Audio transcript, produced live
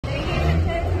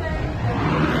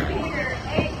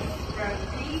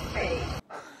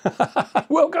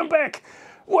Welcome back.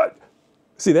 What?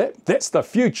 See that? That's the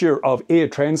future of air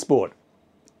transport.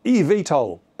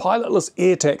 eVTOL, pilotless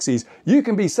air taxis. You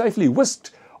can be safely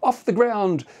whisked off the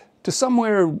ground to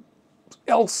somewhere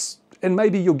else, and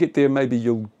maybe you'll get there, maybe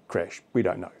you'll crash. We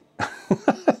don't know.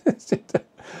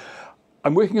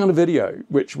 I'm working on a video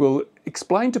which will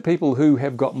explain to people who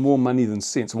have got more money than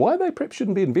sense why they perhaps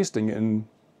shouldn't be investing in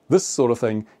this sort of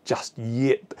thing just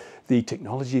yet. The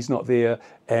technology is not there,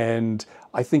 and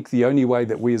I think the only way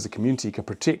that we as a community can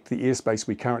protect the airspace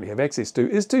we currently have access to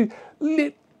is to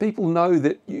let people know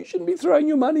that you shouldn't be throwing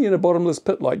your money in a bottomless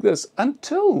pit like this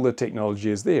until the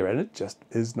technology is there, and it just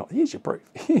is not. Here's your proof.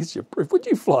 Here's your proof. Would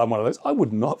you fly in one of those? I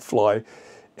would not fly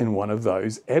in one of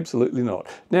those. Absolutely not.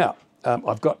 Now,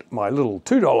 I've got my little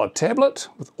 $2 tablet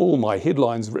with all my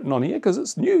headlines written on here because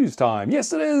it's news time.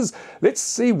 Yes, it is. Let's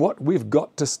see what we've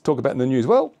got to talk about in the news.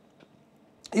 Well,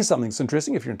 here's something that's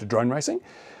interesting if you're into drone racing.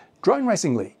 Drone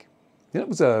Racing League. It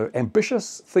was an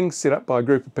ambitious thing set up by a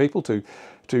group of people to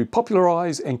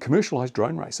popularise and commercialise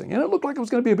drone racing. And it looked like it was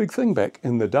going to be a big thing back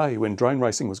in the day when drone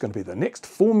racing was going to be the next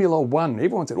Formula One.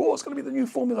 Everyone said, oh, it's going to be the new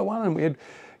Formula One. And we had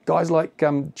guys like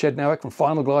Chad Nowak from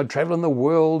Final Glide travelling the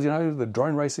world, you know, the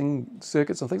drone racing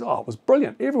circuits and things. Oh, it was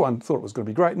brilliant. Everyone thought it was going to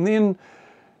be great. And then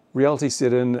reality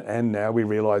set in, and now we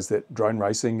realise that drone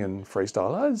racing and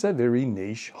freestyle is a very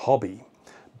niche hobby.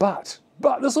 But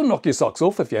this will knock your socks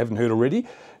off if you haven't heard already.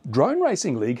 Drone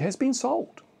Racing League has been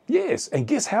sold. Yes, and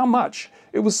guess how much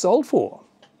it was sold for?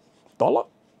 $1?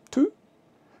 $2?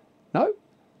 No?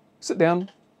 Sit down,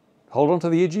 hold on to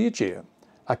the edge of your chair.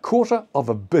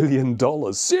 $250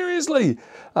 million. Seriously!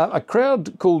 A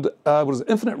crowd called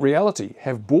Infinite Reality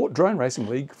have bought Drone Racing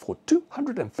League for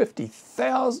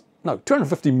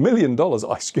 $250 million,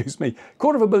 excuse me,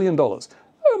 $250 million. Oh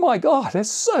my God, that's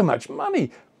so much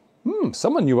money.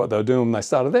 Someone knew what they were doing when they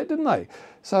started that, didn't they?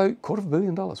 So $250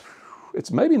 million. It's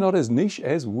maybe not as niche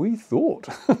as we thought.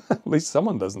 At least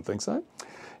someone doesn't think so.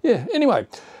 Yeah, anyway,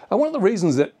 one of the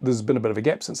reasons that there's been a bit of a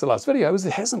gap since the last video is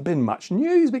there hasn't been much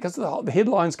news because of the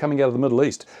headlines coming out of the Middle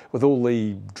East with all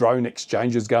the drone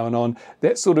exchanges going on.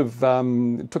 That sort of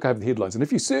took over the headlines. And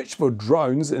if you search for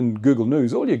drones in Google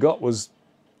News, all you got was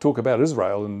talk about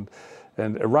Israel and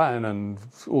Iran and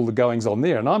all the goings on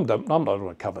there, and I'm not going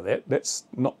to cover that. That's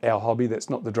not our hobby.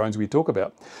 That's not the drones we talk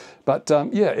about. But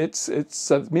yeah, it's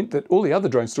meant that all the other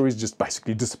drone stories just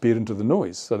basically disappeared into the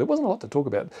noise. So there wasn't a lot to talk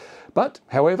about. But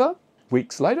however,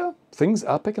 weeks later, things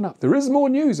are picking up. There is more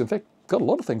news. In fact, got a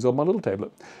lot of things on my little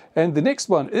tablet. And the next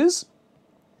one is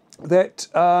that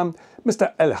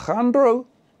Mr. Alejandro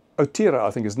Otero, I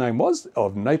think his name was,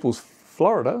 of Naples,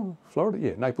 Florida,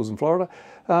 yeah, Naples in Florida.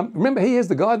 Remember, he is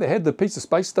the guy that had the piece of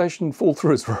space station fall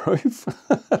through his roof,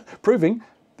 proving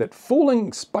that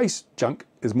falling space junk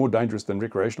is more dangerous than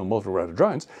recreational multi-rotor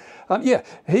drones. Yeah,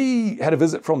 he had a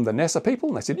visit from the NASA people,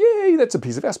 and they said, yay, that's a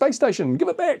piece of our space station, give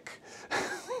it back.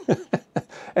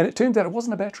 And it turns out it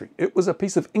wasn't a battery, it was a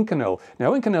piece of Inconel.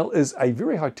 Now, Inconel is a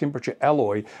very high temperature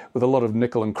alloy with a lot of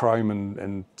nickel and chrome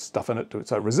and stuff in it,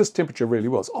 so it resists temperature really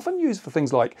well. It's often used for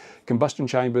things like combustion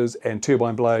chambers and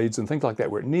turbine blades and things like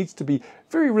that, where it needs to be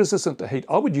very resistant to heat.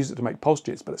 I would use it to make pulse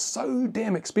jets, but it's so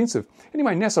damn expensive.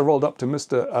 Anyway, NASA rolled up to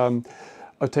Mr.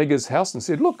 Ortega's house and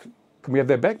said, look, can we have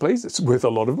that back, please? It's worth a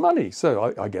lot of money.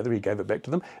 So I gather he gave it back to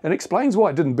them and explains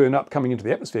why it didn't burn up coming into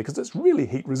the atmosphere, because it's really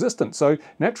heat resistant. So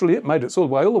naturally it made its all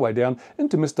the way down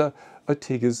into Mr.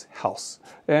 Ortega's house.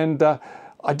 And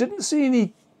I didn't see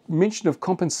any mention of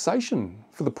compensation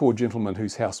for the poor gentleman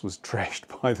whose house was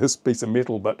trashed by this piece of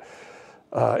metal, but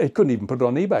it couldn't even put it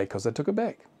on eBay because they took it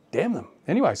back. Damn them.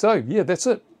 Anyway, so yeah, that's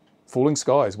it. Falling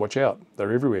skies, watch out.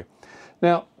 They're everywhere.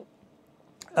 Now,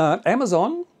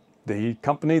 Amazon, the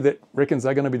company that reckons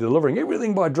they're going to be delivering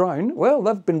everything by drone, well,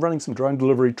 they've been running some drone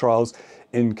delivery trials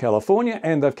in California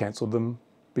and they've cancelled them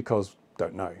because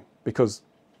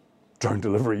drone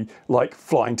delivery, like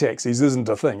flying taxis, isn't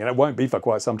a thing, and it won't be for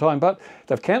quite some time. But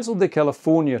they've cancelled their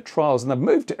California trials and they've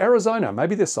moved to Arizona.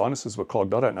 Maybe their sinuses were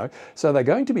clogged, I don't know. So they're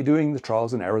going to be doing the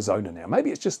trials in Arizona now. Maybe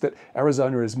it's just that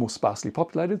Arizona is more sparsely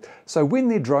populated. So when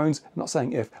their drones, I'm not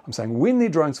saying if, I'm saying when their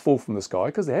drones fall from the sky,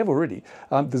 because they have already,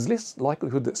 there's less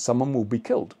likelihood that someone will be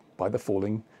killed by the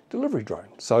falling delivery drone.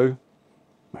 So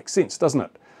makes sense, doesn't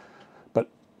it? But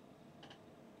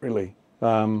really,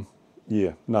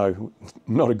 yeah, no,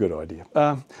 not a good idea.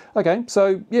 Okay,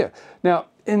 so yeah. Now,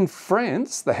 in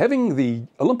France, they're having the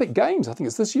Olympic Games. I think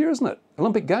it's this year, isn't it?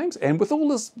 Olympic Games. And with all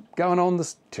this going on,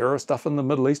 this terror stuff in the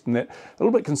Middle East and that, a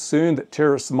little bit concerned that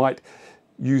terrorists might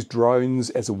use drones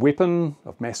as a weapon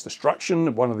of mass destruction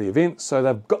at one of the events. So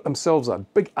they've got themselves a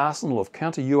big arsenal of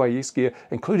counter-UAS gear,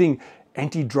 including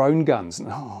anti-drone guns.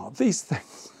 Oh, these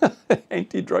things,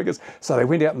 anti-drone guns. So they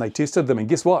went out and they tested them, and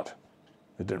guess what?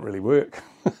 It didn't really work.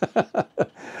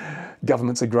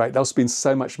 Governments are great. They'll spend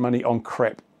so much money on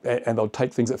crap, and they'll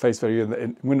take things at face value,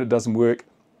 and when it doesn't work,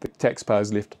 the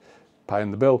taxpayers left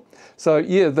paying the bill. So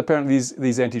yeah, apparently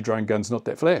these anti-drone guns, not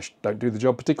that flash, don't do the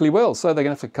job particularly well, so they're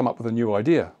going to have to come up with a new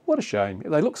idea. What a shame.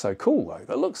 They look so cool though.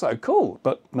 They look so cool.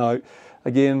 But no,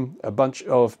 again, a bunch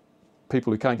of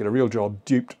people who can't get a real job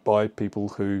duped by people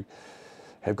who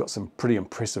have got some pretty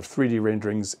impressive 3D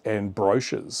renderings and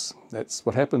brochures. That's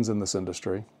what happens in this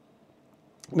industry.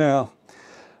 Now,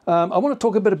 I want to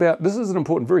talk a bit about, this is an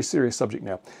important, very serious subject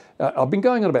now. I've been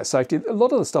going on about safety. A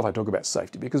lot of the stuff I talk about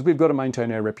safety because we've got to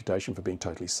maintain our reputation for being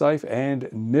totally safe, and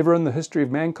never in the history of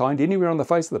mankind, anywhere on the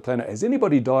face of the planet, has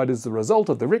anybody died as the result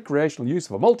of the recreational use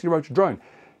of a multi-rotor drone.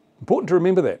 Important to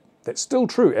remember that. That's still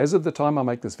true as of the time I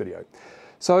make this video.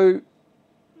 So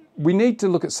we need to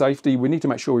look at safety. We need to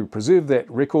make sure we preserve that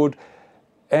record.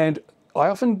 And I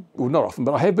often, well not often,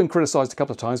 but I have been criticised a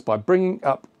couple of times by bringing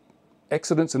up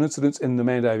accidents and incidents in the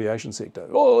manned aviation sector.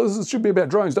 Oh, this should be about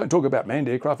drones. Don't talk about manned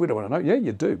aircraft. We don't want to know. Yeah,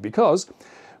 you do, because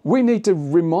we need to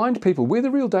remind people where the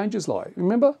real dangers lie.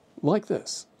 Remember, like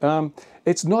this.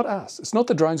 It's not us. It's not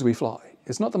the drones we fly.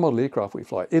 It's not the model aircraft we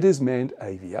fly. It is manned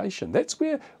aviation. That's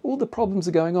where all the problems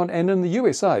are going on. And in the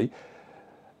USA,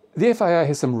 the FAA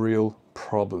has some real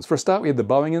problems. For a start, we had the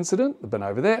Boeing incident. We've been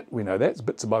over that. We know that.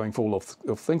 Bits of Boeing fall off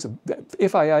things. The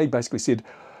FAA basically said,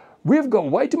 we've got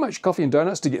way too much coffee and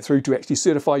donuts to get through to actually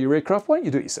certify your aircraft. Why don't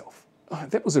you do it yourself? Oh,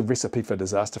 that was a recipe for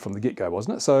disaster from the get-go,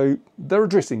 wasn't it? So they're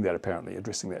addressing that, apparently, And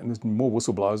there's more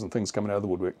whistleblowers and things coming out of the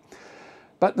woodwork.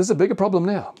 But there's a bigger problem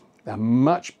now, a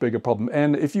much bigger problem.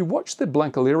 And if you watch the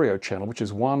Blancalerio channel, which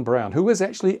is Juan Brown, who is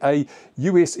actually a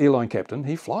US airline captain,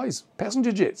 he flies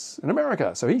passenger jets in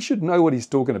America, so he should know what he's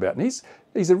talking about. And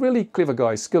he's a really clever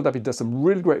guy, skilled up. He does some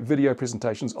really great video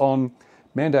presentations on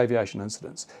manned aviation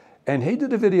incidents. And he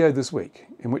did a video this week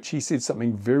in which he said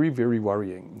something very, very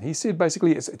worrying. He said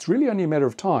basically it's really only a matter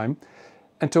of time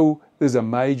until there's a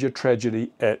major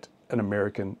tragedy at an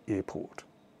American airport.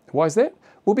 Why is that?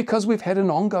 Well, because we've had an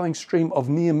ongoing stream of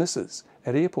near misses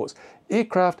at airports.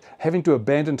 Aircraft having to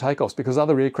abandon takeoffs because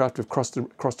other aircraft have crossed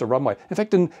a runway. In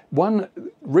fact, in one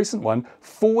recent one,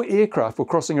 4 aircraft were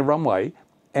crossing a runway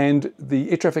and the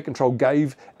air traffic control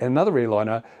gave another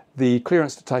airliner the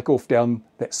clearance to take off down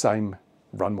that same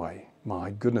runway. My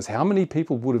goodness, how many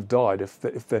people would have died if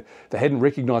they hadn't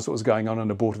recognised what was going on and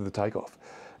aborted the takeoff?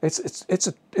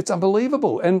 It's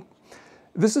unbelievable, and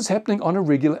this is happening on a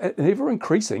regular, an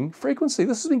ever-increasing frequency.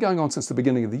 This has been going on since the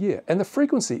beginning of the year, and the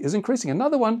frequency is increasing.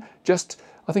 Another one just,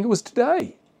 I think it was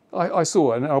today, I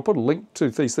saw, and I'll put a link to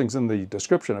these things in the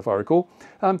description if I recall,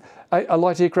 a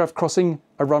light aircraft crossing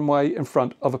a runway in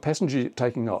front of a passenger jet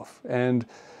taking off, and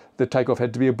the takeoff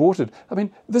had to be aborted. I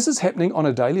mean, this is happening on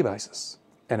a daily basis.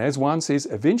 And as Juan says,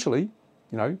 eventually,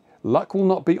 luck will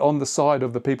not be on the side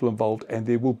of the people involved and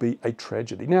there will be a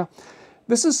tragedy. Now,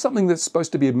 this is something that's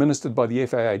supposed to be administered by the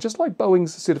FAA, just like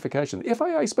Boeing's certification. The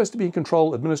FAA is supposed to be in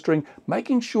control, administering,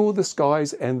 making sure the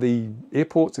skies and the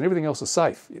airports and everything else are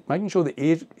safe, making sure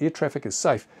the air traffic is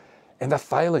safe. And they're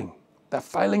failing. They're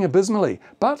failing abysmally.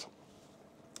 But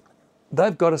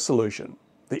they've got a solution.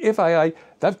 The FAA,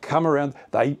 they've come around,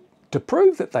 to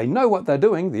prove that they know what they're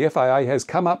doing, the FAA has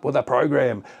come up with a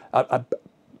program.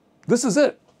 This is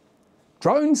it.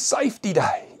 Drone Safety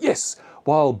Day. Yes,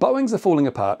 while Boeings are falling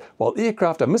apart, while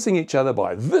aircraft are missing each other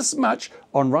by this much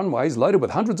on runways loaded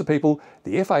with hundreds of people,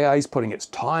 the FAA is putting its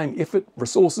time, effort,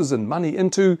 resources and money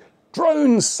into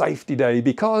Drone Safety Day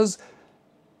because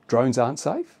drones aren't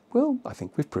safe. Well, I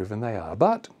think we've proven they are.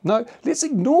 But no, let's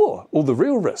ignore all the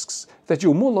real risks, that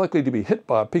you're more likely to be hit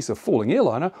by a piece of falling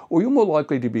airliner, or you're more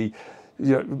likely to be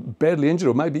badly injured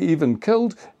or maybe even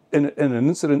killed in an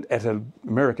incident at an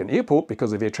American airport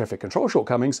because of air traffic control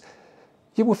shortcomings.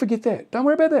 Yeah, well, forget that. Don't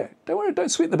worry about that.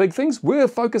 Don't sweat the big things. We're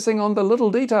focusing on the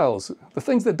little details, the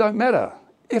things that don't matter.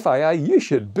 FAA, you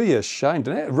should be ashamed.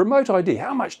 Remote ID,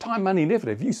 how much time, money and effort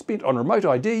have you spent on remote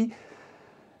ID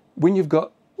when you've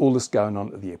got all this going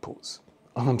on at the airports?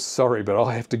 I'm sorry, but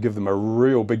I have to give them a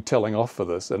real big telling off for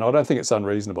this, and I don't think it's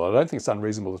unreasonable. I don't think it's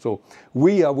unreasonable at all.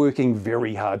 We are working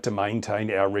very hard to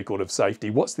maintain our record of safety.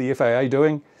 What's the FAA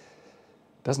doing?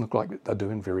 Doesn't look like they're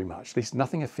doing very much, at least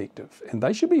nothing effective. And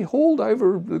they should be hauled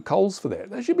over the coals for that.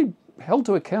 They should be held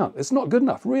to account. It's not good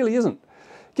enough, really isn't.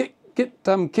 Get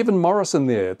Kevin Morris in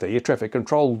there at the Air Traffic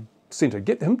Control Centre.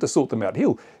 Get him to sort them out.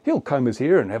 He'll comb his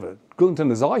hair and have a glint in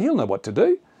his eye. He'll know what to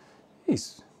do.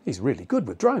 He's really good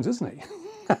with drones, isn't he?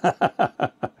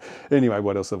 Anyway,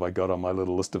 what else have I got on my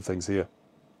little list of things here?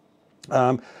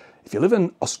 If you live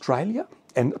in Australia,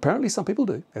 And apparently some people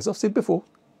do. As I've said before,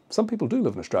 some people do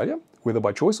live in Australia, whether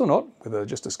by choice or not, whether they're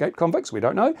just escaped convicts, we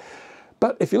don't know.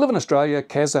 But if you live in Australia,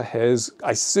 CASA has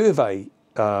a survey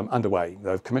underway.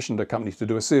 They've commissioned a company to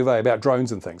do a survey about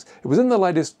drones and things. It was in the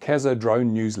latest CASA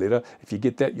drone newsletter. If you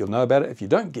get that, you'll know about it. If you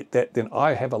don't get that, then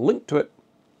I have a link to it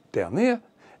down there,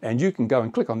 and you can go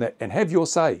and click on that and have your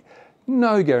say.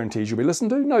 No guarantees you'll be listened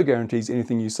to, no guarantees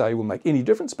anything you say will make any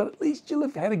difference, but at least you'll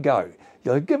have had a go.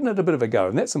 You'll have given it a bit of a go,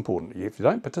 and that's important. If you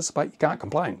don't participate, you can't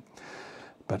complain.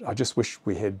 But I just wish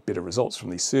we had better results from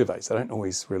these surveys. They don't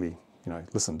always really,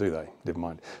 listen, do they? Never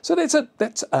mind. So that's it.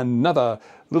 That's another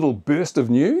little burst of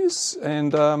news.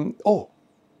 And, oh,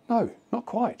 no, not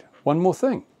quite. One more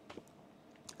thing.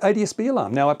 ADSB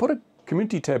alarm. Now, I put a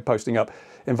community tab posting up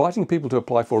inviting people to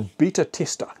apply for a beta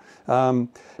tester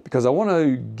because I want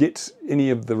to get any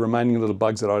of the remaining little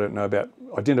bugs that I don't know about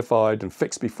identified and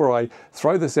fixed before I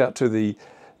throw this out to the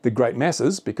great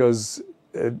masses, because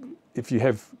if you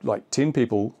have like 10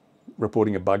 people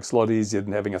reporting a bug, it's a lot easier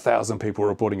than having 1,000 people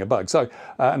reporting a bug. So,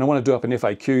 and I want to do up an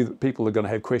FAQ that people are going to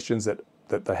have questions that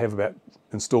they have about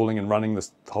installing and running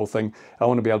this whole thing. I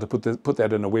want to be able to put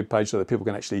that in a web page so that people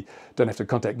can actually don't have to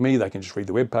contact me. They can just read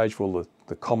the web page for all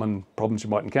the common problems you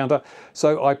might encounter.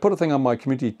 So I put a thing on my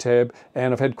community tab,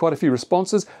 and I've had quite a few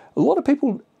responses. A lot of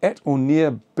people at or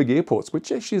near big airports,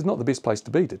 which actually is not the best place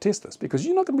to be to test this, because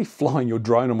you're not going to be flying your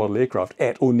drone or model aircraft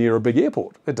at or near a big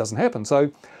airport. It doesn't happen.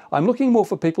 So I'm looking more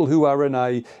for people who are in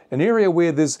an area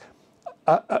where there's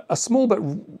a small but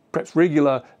perhaps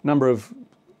regular number of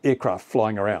aircraft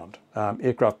flying around.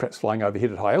 Aircraft perhaps flying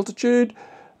overhead at high altitude,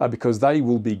 because they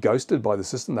will be ghosted by the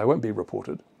system. They won't be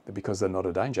reported because they're not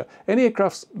a danger. And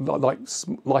aircrafts like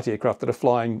light aircraft that are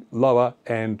flying lower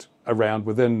and around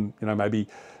within, maybe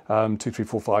 2, 3,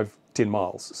 4, 5, 10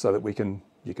 miles, so that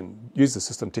you can use the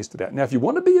system, test it out. Now, if you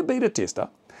want to be a beta tester,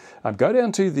 go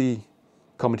down to the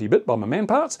commentary bit by my man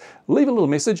parts, leave a little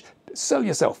message, sell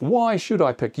yourself. Why should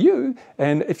I pick you?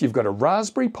 And if you've got a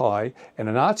Raspberry Pi and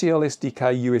an RTL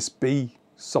SDK USB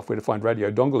software-defined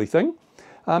radio dongle thing,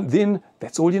 then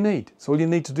that's all you need. It's all you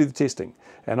need to do the testing.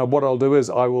 And what I'll do is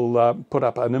I will put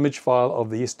up an image file of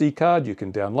the SD card. You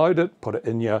can download it, put it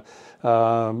in your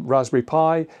Raspberry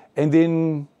Pi, and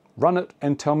then run it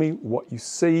and tell me what you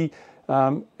see.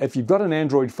 If you've got an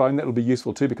Android phone, that will be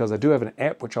useful too, because I do have an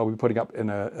app which I'll be putting up in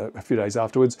a few days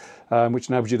afterwards, which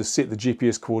enables you to set the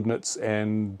GPS coordinates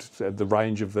and the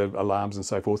range of the alarms and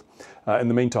so forth. In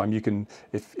the meantime, you can,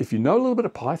 if you know a little bit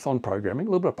of Python programming, a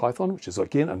little bit of Python, which is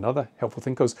again another helpful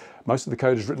thing, because most of the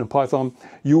code is written in Python,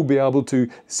 you'll be able to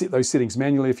set those settings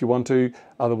manually if you want to.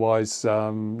 Otherwise,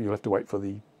 you'll have to wait for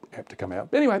the app to come out.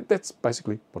 Anyway, that's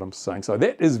basically what I'm saying. So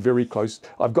that is very close.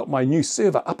 I've got my new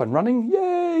server up and running.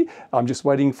 Yay! I'm just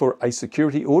waiting for a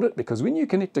security audit, because when you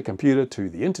connect a computer to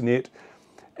the internet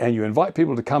and you invite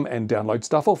people to come and download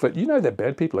stuff off it, you know that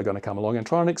bad people are going to come along and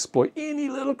try and exploit any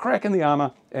little crack in the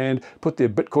armor and put their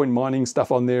Bitcoin mining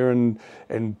stuff on there and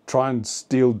try and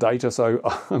steal data. So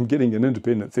I'm getting an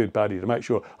independent third party to make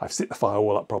sure I've set the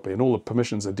firewall up properly and all the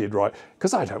permissions are dead right,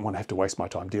 because I don't want to have to waste my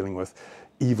time dealing with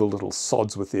evil little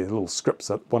sods with their little scripts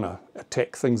that want to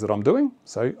attack things that I'm doing.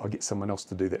 So I'll get someone else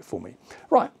to do that for me.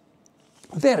 Right,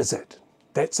 that is it.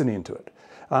 That's an end to it.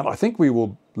 I think we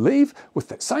will leave with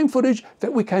that same footage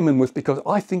that we came in with, because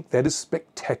I think that is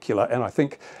spectacular. And I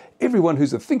think everyone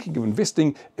who's thinking of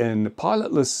investing in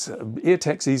pilotless air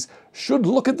taxis should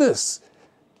look at this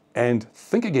and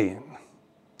think again.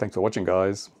 Thanks for watching,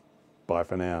 guys. Bye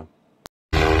for now.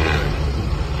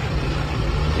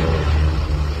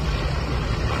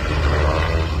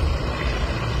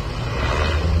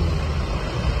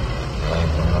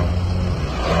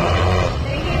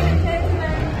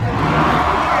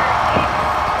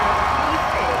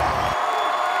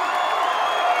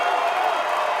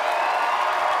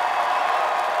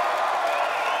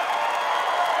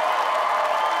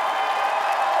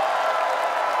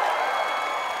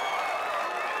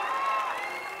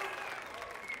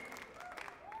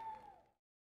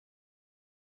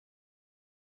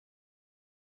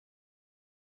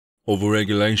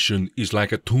 Overregulation is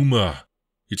like a tumor.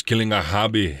 It's killing our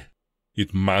hobby.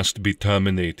 It must be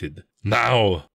terminated. Now!